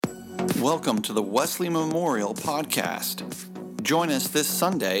Welcome to the Wesley Memorial Podcast. Join us this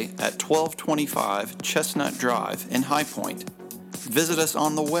Sunday at 1225 Chestnut Drive in High Point. Visit us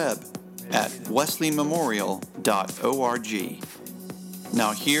on the web at wesleymemorial.org.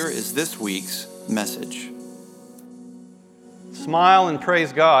 Now here is this week's message. Smile and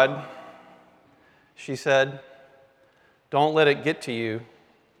praise God, she said. Don't let it get to you.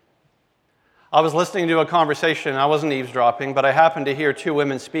 I was listening to a conversation. I wasn't eavesdropping, but I happened to hear two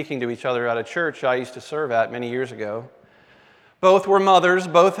women speaking to each other at a church I used to serve at many years ago. Both were mothers.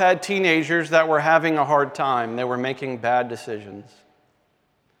 Both had teenagers that were having a hard time. They were making bad decisions.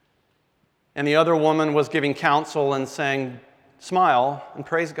 And the other woman was giving counsel and saying, smile and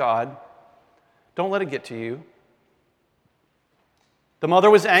praise God. Don't let it get to you. The mother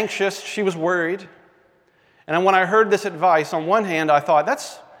was anxious. She was worried. And when I heard this advice, on one hand, I thought,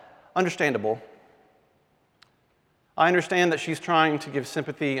 that's understandable. I understand that she's trying to give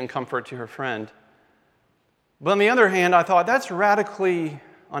sympathy and comfort to her friend. But on the other hand, I thought, that's radically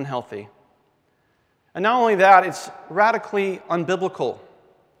unhealthy. And not only that, it's radically unbiblical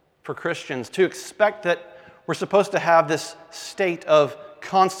for Christians to expect that we're supposed to have this state of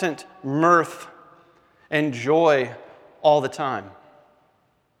constant mirth and joy all the time.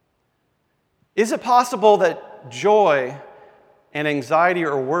 Is it possible that joy and anxiety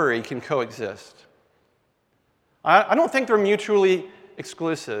or worry can coexist? I don't think they're mutually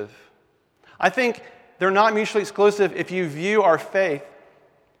exclusive. I think they're not mutually exclusive if you view our faith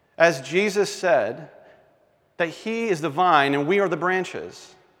as Jesus said, that He is the vine and we are the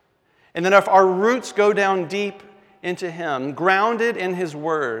branches. And that if our roots go down deep into Him, grounded in His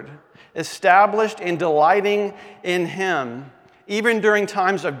Word, established in delighting in Him, even during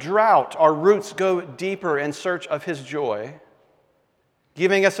times of drought, our roots go deeper in search of His joy,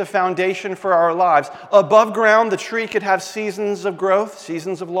 giving us a foundation for our lives. Above ground, the tree could have seasons of growth,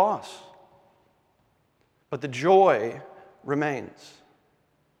 seasons of loss. But the joy remains.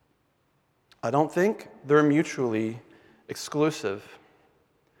 I don't think they're mutually exclusive.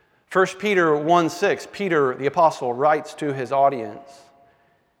 1 Peter 1:6, Peter the apostle writes to his audience,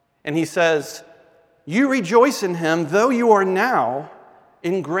 and he says, "You rejoice in Him, though you are now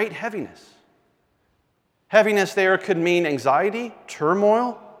in great heaviness." Heaviness there could mean anxiety,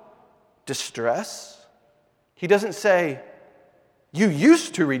 turmoil, distress. He doesn't say, you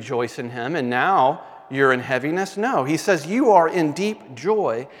used to rejoice in Him and now you're in heaviness. No, he says you are in deep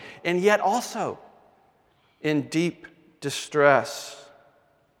joy and yet also in deep distress.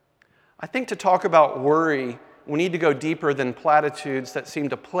 I think to talk about worry, we need to go deeper than platitudes that seem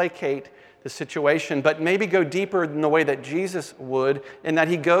to placate the situation, but maybe go deeper in the way that Jesus would, in that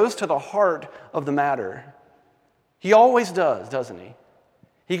He goes to the heart of the matter. He always does, doesn't He?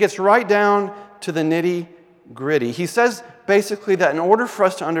 He gets right down to the nitty-gritty. He says basically that in order for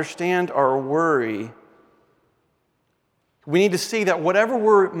us to understand our worry, we need to see that whatever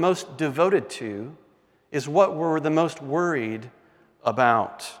we're most devoted to is what we're the most worried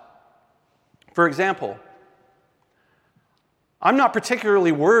about. For example, I'm not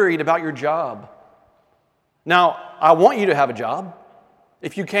particularly worried about your job. Now, I want you to have a job.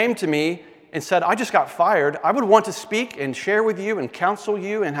 If you came to me and said, I just got fired, I would want to speak and share with you and counsel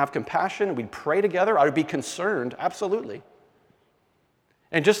you and have compassion. We'd pray together. I would be concerned, absolutely.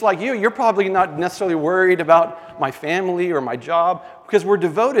 And just like you, you're probably not necessarily worried about my family or my job because we're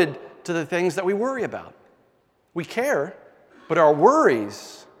devoted to the things that we worry about. We care, but our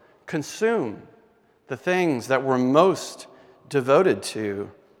worries consume the things that we're most devoted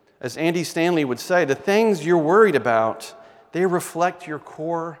to. As Andy Stanley would say, the things you're worried about, they reflect your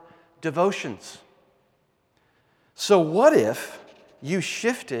core devotions. So what if you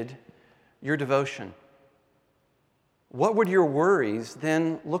shifted your devotion? What would your worries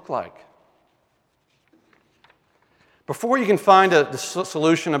then look like? Before you can find a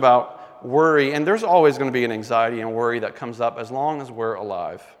solution about worry, and there's always going to be an anxiety and worry that comes up as long as we're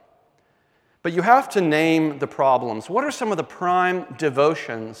alive. But you have to name the problems. What are some of the prime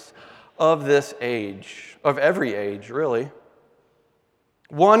devotions of this age, of every age, really?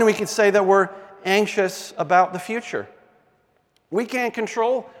 One, we could say that we're anxious about the future. We can't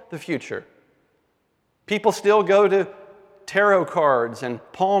control the future. People still go to tarot cards and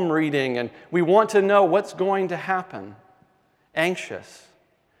palm reading, and we want to know what's going to happen. Anxious.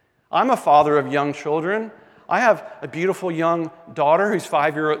 I'm a father of young children. I have a beautiful young daughter who's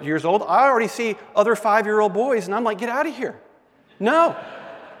 5 years old. I already see other 5-year-old boys, and I'm like, get out of here. No.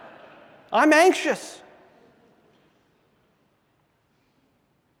 I'm anxious.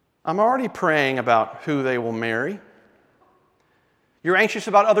 I'm already praying about who they will marry. You're anxious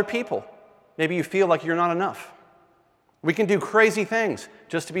about other people. Maybe you feel like you're not enough. We can do crazy things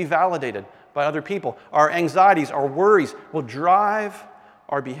just to be validated by other people. Our anxieties, our worries will drive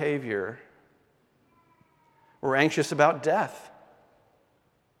our behavior. We're anxious about death.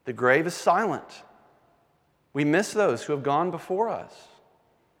 The grave is silent. We miss those who have gone before us.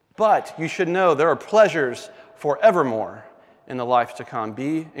 But you should know there are pleasures forevermore in the life to come.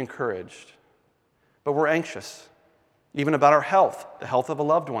 Be encouraged. But we're anxious, even about our health, the health of a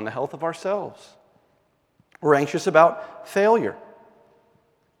loved one, the health of ourselves. We're anxious about failure.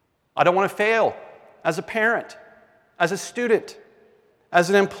 I don't want to fail as a parent, as a student, as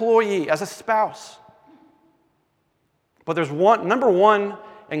an employee, as a spouse. But there's number one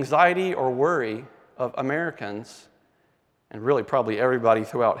anxiety or worry of Americans, and really probably everybody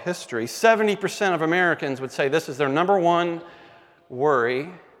throughout history. 70% of Americans would say this is their number one worry.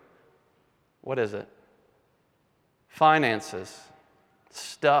 What is it? Finances,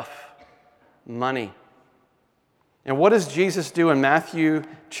 stuff, money. And what does Jesus do in Matthew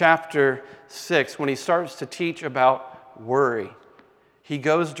chapter 6 when he starts to teach about worry? He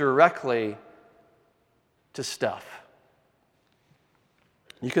goes directly to stuff.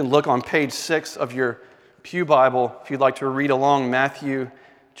 You can look on page 6 of your Pew Bible if you'd like to read along Matthew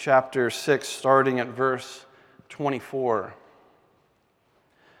chapter 6, starting at verse 24.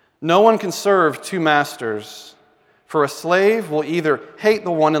 No one can serve two masters, for a slave will either hate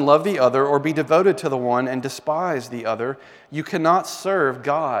the one and love the other, or be devoted to the one and despise the other. You cannot serve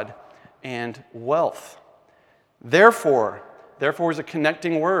God and wealth. Therefore is a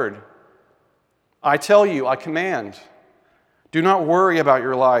connecting word. I tell you, I command, do not worry about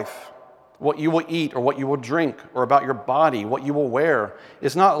your life, what you will eat or what you will drink, or about your body, what you will wear.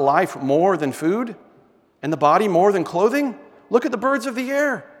 Is not life more than food, and the body more than clothing? Look at the birds of the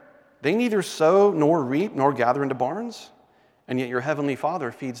air. They neither sow nor reap nor gather into barns, and yet your heavenly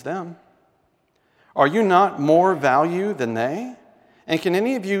Father feeds them. Are you not more value than they? And can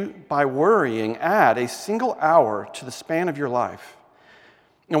any of you, by worrying, add a single hour to the span of your life?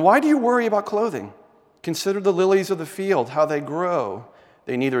 And why do you worry about clothing? Consider the lilies of the field, how they grow.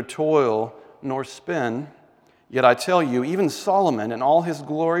 They neither toil nor spin. Yet I tell you, even Solomon in all his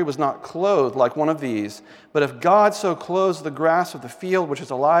glory was not clothed like one of these. But if God so clothes the grass of the field, which is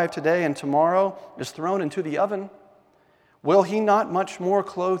alive today and tomorrow is thrown into the oven, will he not much more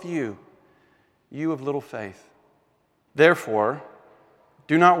clothe you, you of little faith? Therefore,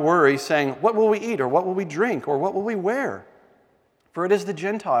 do not worry, saying, what will we eat, or what will we drink, or what will we wear? For it is the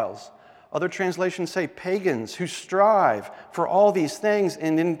Gentiles, other translations say pagans, who strive for all these things,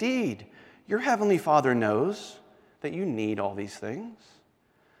 and indeed, your heavenly Father knows that you need all these things.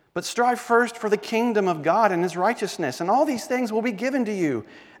 But strive first for the kingdom of God and his righteousness, and all these things will be given to you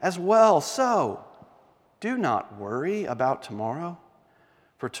as well. So, do not worry about tomorrow,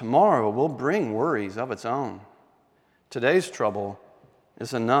 for tomorrow will bring worries of its own. Today's trouble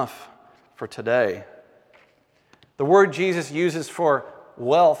is enough for today. The word Jesus uses for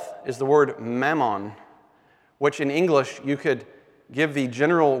wealth is the word mammon, which in English you could give the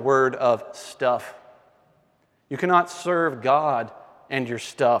general word of stuff. You cannot serve God and your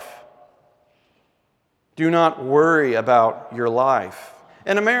stuff. Do not worry about your life.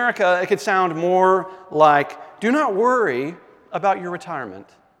 In America, it could sound more like, do not worry about your retirement.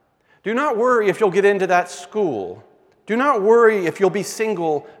 Do not worry if you'll get into that school. Do not worry if you'll be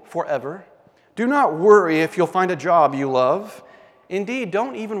single forever. Do not worry if you'll find a job you love. Indeed,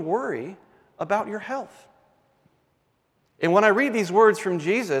 don't even worry about your health. And when I read these words from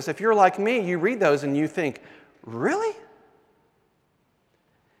Jesus, if you're like me, you read those and you think, really?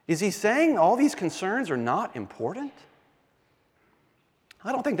 Is he saying all these concerns are not important?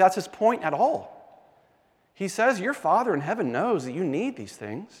 I don't think that's his point at all. He says your Father in heaven knows that you need these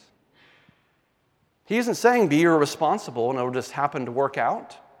things. He isn't saying be irresponsible and it'll just happen to work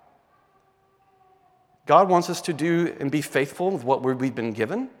out. God wants us to do and be faithful with what we've been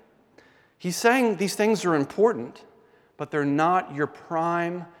given. He's saying these things are important, but they're not your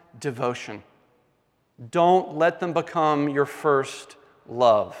prime devotion. Don't let them become your first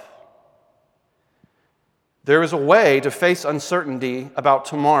love. There is a way to face uncertainty about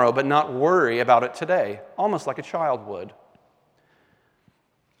tomorrow, but not worry about it today, almost like a child would.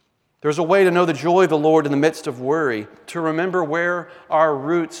 There's a way to know the joy of the Lord in the midst of worry, to remember where our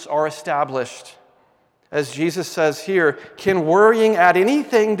roots are established. As Jesus says here, can worrying add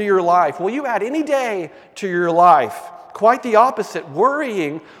anything to your life? Will you add any day to your life? Quite the opposite.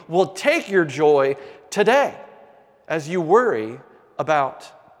 Worrying will take your joy today as you worry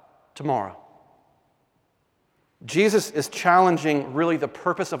about tomorrow. Jesus is challenging really the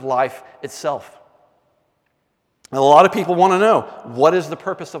purpose of life itself. And a lot of people want to know, what is the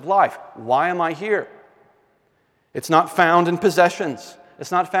purpose of life? Why am I here? It's not found in possessions.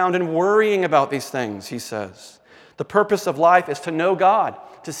 It's not found in worrying about these things, he says. The purpose of life is to know God,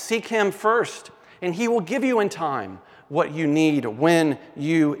 to seek him first, and he will give you in time what you need when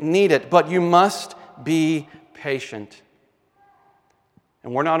you need it. But you must be patient.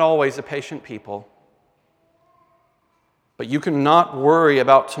 And we're not always a patient people. But you cannot worry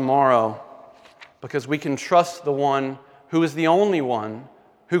about tomorrow because we can trust the one who is the only one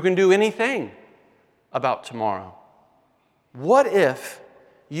who can do anything about tomorrow. What if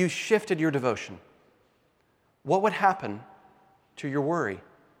you shifted your devotion? What would happen to your worry?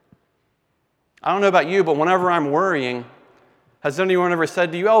 I don't know about you, but whenever I'm worrying, has anyone ever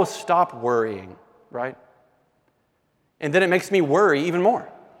said to you, oh, stop worrying, right? And then it makes me worry even more.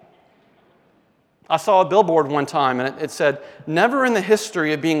 I saw a billboard one time, and it said, never in the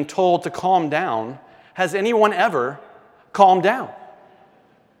history of being told to calm down has anyone ever calmed down.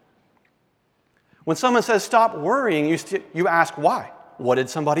 When someone says stop worrying, you ask why. What did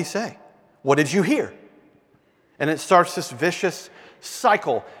somebody say? What did you hear? And it starts this vicious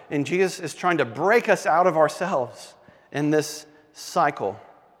cycle, and Jesus is trying to break us out of ourselves in this cycle.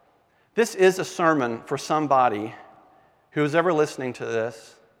 This is a sermon for somebody who is ever listening to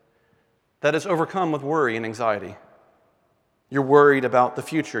this that is overcome with worry and anxiety. You're worried about the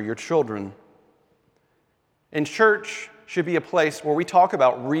future, your children. And church should be a place where we talk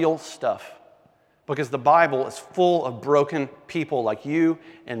about real stuff, because the Bible is full of broken people like you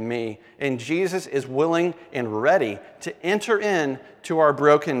and me. And Jesus is willing and ready to enter into our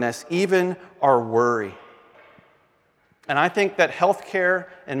brokenness, even our worry. And I think that health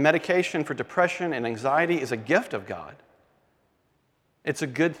care and medication for depression and anxiety is a gift of God. It's a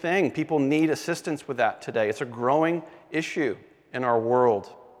good thing. People need assistance with that today. It's a growing issue in our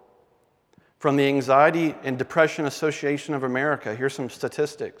world. From the Anxiety and Depression Association of America, here's some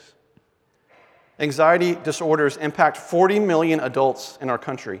statistics. Anxiety disorders impact 40 million adults in our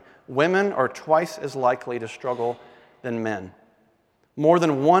country. Women are twice as likely to struggle than men. More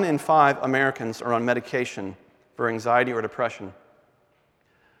than 1 in 5 Americans are on medication for anxiety or depression.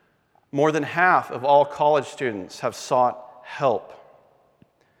 More than half of all college students have sought help.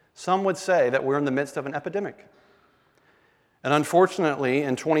 Some would say that we're in the midst of an epidemic. And unfortunately,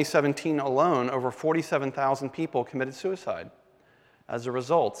 in 2017 alone, over 47,000 people committed suicide as a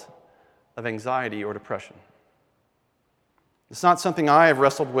result of anxiety or depression. It's not something I have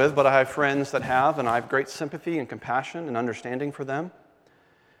wrestled with, but I have friends that have, and I have great sympathy and compassion and understanding for them.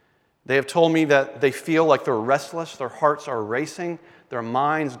 They have told me that they feel like they're restless, their hearts are racing, their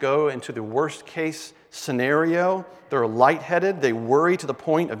minds go into the worst case scenario, they're lightheaded, they worry to the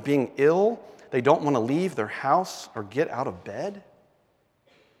point of being ill, they don't want to leave their house or get out of bed.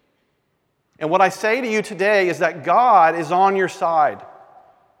 And what I say to you today is that God is on your side.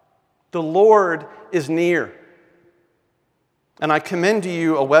 The Lord is near. And I commend to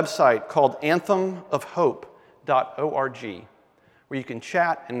you a website called anthemofhope.org, where you can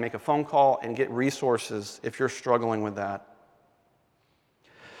chat and make a phone call and get resources if you're struggling with that.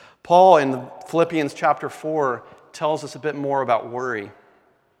 Paul in Philippians chapter 4 tells us a bit more about worry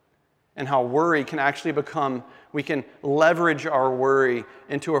and how worry can actually we can leverage our worry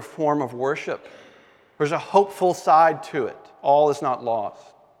into a form of worship. There's a hopeful side to it. All is not lost.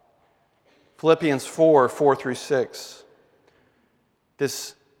 Philippians 4:4-6.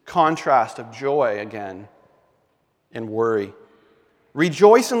 This contrast of joy again and worry.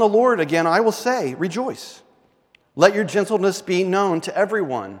 Rejoice in the Lord, again I will say, rejoice. Let your gentleness be known to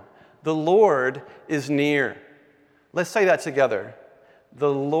everyone. The Lord is near. Let's say that together.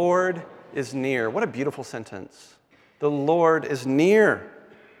 The Lord is near. What a beautiful sentence. The Lord is near.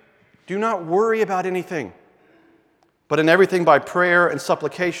 Do not worry about anything, but in everything by prayer and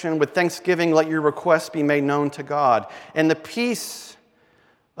supplication with thanksgiving let your requests be made known to God. And the peace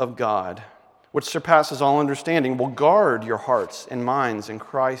of God, which surpasses all understanding, will guard your hearts and minds in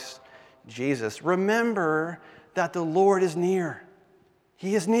Christ Jesus. Remember that the Lord is near.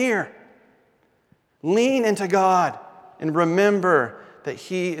 He is near. Lean into God and remember that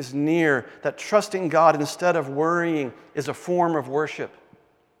He is near, that trusting God instead of worrying is a form of worship.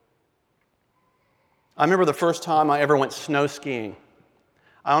 I remember the first time I ever went snow skiing.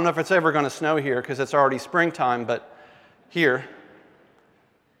 I don't know if it's ever going to snow here because it's already springtime, but here,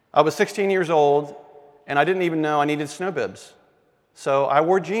 I was 16 years old and I didn't even know I needed snow bibs. So I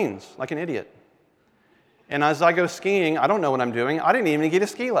wore jeans like an idiot. And as I go skiing, I don't know what I'm doing. I didn't even get a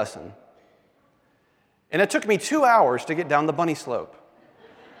ski lesson. And it took me 2 hours to get down the bunny slope.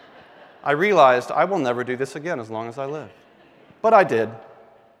 I realized I will never do this again as long as I live. But I did.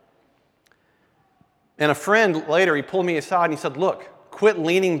 And a friend later, he pulled me aside and he said, look, quit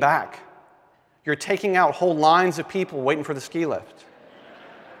leaning back. You're taking out whole lines of people waiting for the ski lift.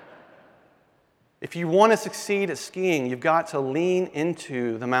 If you want to succeed at skiing, you've got to lean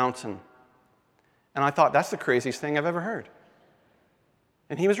into the mountain. And I thought, that's the craziest thing I've ever heard.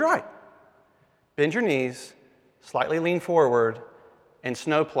 And he was right. Bend your knees, slightly lean forward, and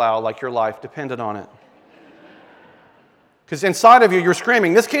snowplow like your life depended on it. Because inside of you, you're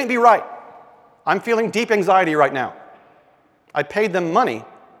screaming, this can't be right. I'm feeling deep anxiety right now. I paid them money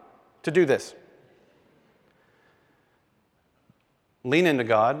to do this. Lean into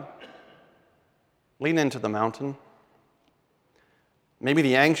God. Lean into the mountain. Maybe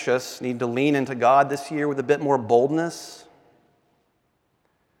the anxious need to lean into God this year with a bit more boldness.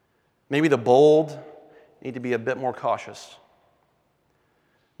 Maybe the bold need to be a bit more cautious.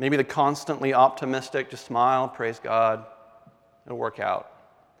 Maybe the constantly optimistic just smile, praise God, it'll work out.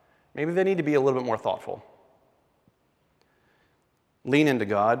 Maybe they need to be a little bit more thoughtful. Lean into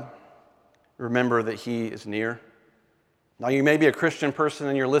God. Remember that He is near. Now, you may be a Christian person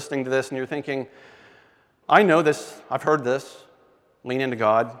and you're listening to this and you're thinking, I know this, I've heard this. Lean into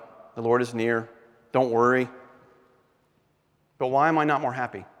God. The Lord is near. Don't worry. But why am I not more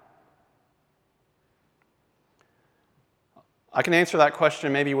happy? I can answer that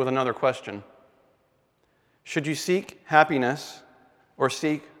question maybe with another question. Should you seek happiness or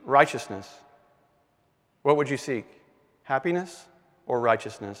seek righteousness? What would you seek? Happiness or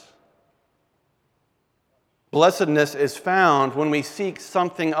righteousness? Blessedness is found when we seek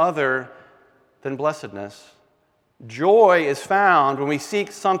something other than blessedness. Joy is found when we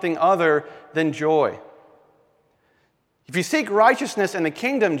seek something other than joy. If you seek righteousness in the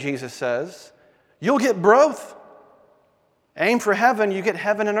kingdom, Jesus says, you'll get both. Aim for heaven, you get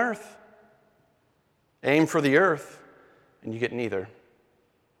heaven and earth. Aim for the earth, and you get neither.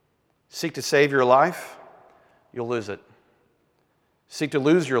 Seek to save your life, you'll lose it. Seek to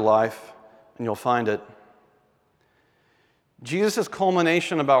lose your life, and you'll find it. Jesus'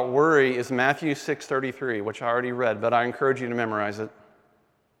 culmination about worry is Matthew 6:33, which I already read, but I encourage you to memorize it.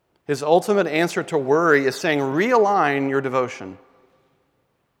 His ultimate answer to worry is saying, realign your devotion.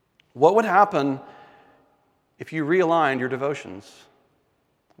 What would happen if you realigned your devotions?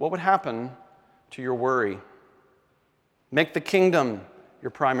 What would happen to your worry? Make the kingdom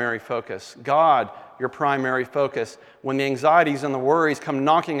your primary focus. God, your primary focus. When the anxieties and the worries come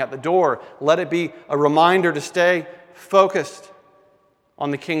knocking at the door, let it be a reminder to stay focused on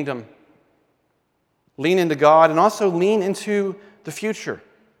the kingdom. Lean into God and also lean into the future.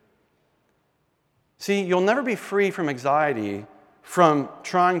 See, you'll never be free from anxiety from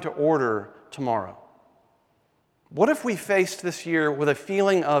trying to order tomorrow. What if we faced this year with a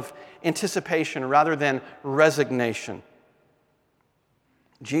feeling of anticipation rather than resignation?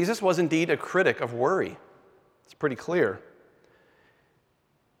 Jesus was indeed a critic of worry. It's pretty clear.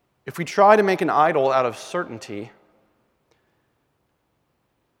 If we try to make an idol out of certainty,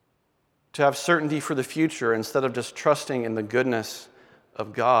 to have certainty for the future instead of just trusting in the goodness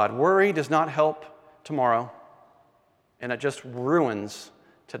of God, worry does not help tomorrow, and it just ruins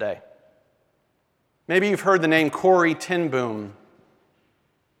today. Maybe you've heard the name Corrie ten Boom.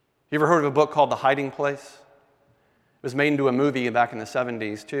 You ever heard of a book called The Hiding Place? It was made into a movie back in the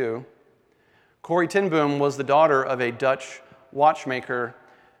 70s, too. Corrie ten Boom was the daughter of a Dutch watchmaker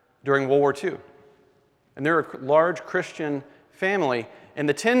during World War II. And they're a large Christian family. And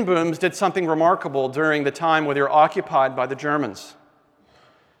the ten Booms did something remarkable during the time where they were occupied by the Germans.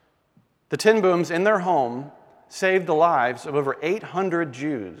 The ten Booms, in their home, saved the lives of over 800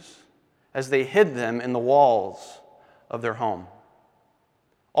 Jews as they hid them in the walls of their home.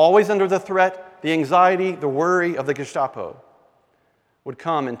 Always under the threat, the anxiety, the worry of the Gestapo would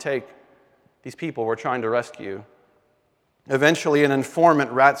come and take these people we're trying to rescue. Eventually, an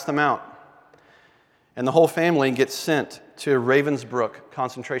informant rats them out, and the whole family gets sent to Ravensbrück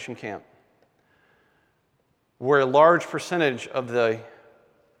concentration camp, where a large percentage of the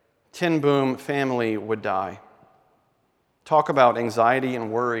ten Boom family would die. Talk about anxiety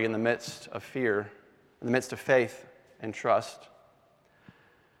and worry in the midst of fear, in the midst of faith and trust.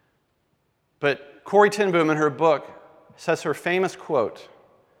 But Corrie ten Boom in her book says her famous quote,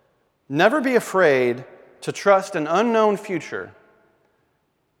 "Never be afraid to trust an unknown future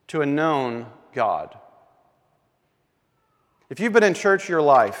to a known God." If you've been in church your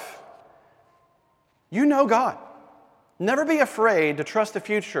life, you know God. Never be afraid to trust the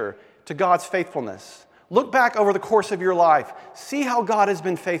future to God's faithfulness. Look back over the course of your life. See how God has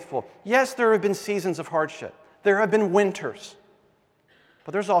been faithful. Yes, there have been seasons of hardship. There have been winters.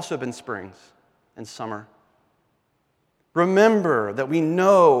 But there's also been springs and summer. Remember that we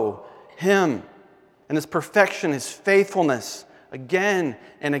know Him and His perfection, His faithfulness. Again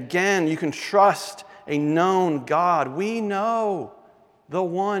and again, you can trust a known God. We know the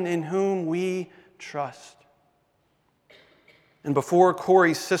one in whom we trust. And before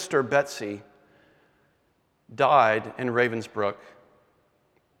Corey's sister, Betsy, died in Ravensbrook,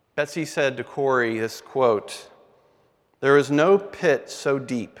 Betsy said to Corey this quote, "There is no pit so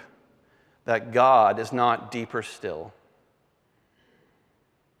deep that God is not deeper still."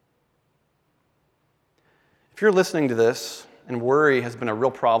 If you're listening to this and worry has been a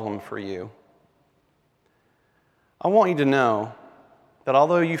real problem for you, I want you to know that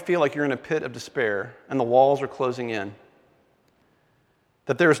although you feel like you're in a pit of despair and the walls are closing in,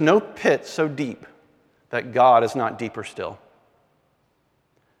 that there is no pit so deep that God is not deeper still.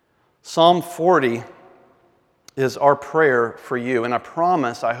 Psalm 40 is our prayer for you, and a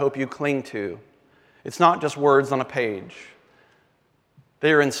promise I hope you cling to. It's not just words on a page.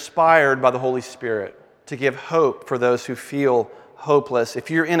 They are inspired by the Holy Spirit to give hope for those who feel hopeless. If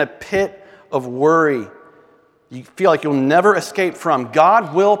you're in a pit of worry, you feel like you'll never escape from,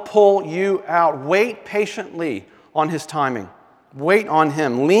 God will pull you out. Wait patiently on His timing. Wait on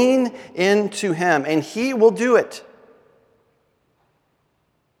Him. Lean into Him, and He will do it.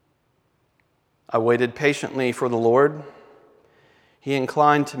 I waited patiently for the Lord. He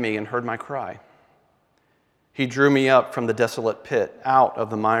inclined to me and heard my cry. He drew me up from the desolate pit, out of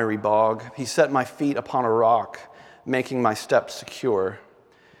the miry bog. He set my feet upon a rock, making my steps secure.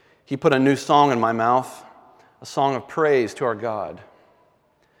 He put a new song in my mouth, a song of praise to our God.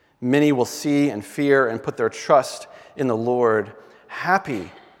 Many will see and fear and put their trust in the Lord. Happy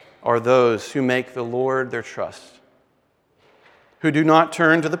are those who make the Lord their trust, who do not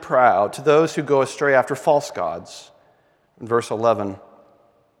turn to the proud, to those who go astray after false gods. In verse 11,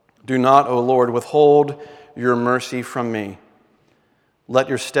 do not, O Lord, withhold your mercy from me. Let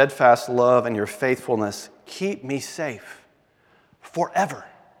your steadfast love and your faithfulness keep me safe forever.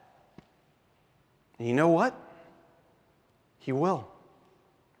 And you know what? He will.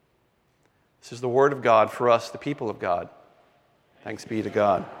 This is the word of God for us, the people of God. Thanks be to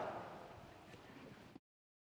God.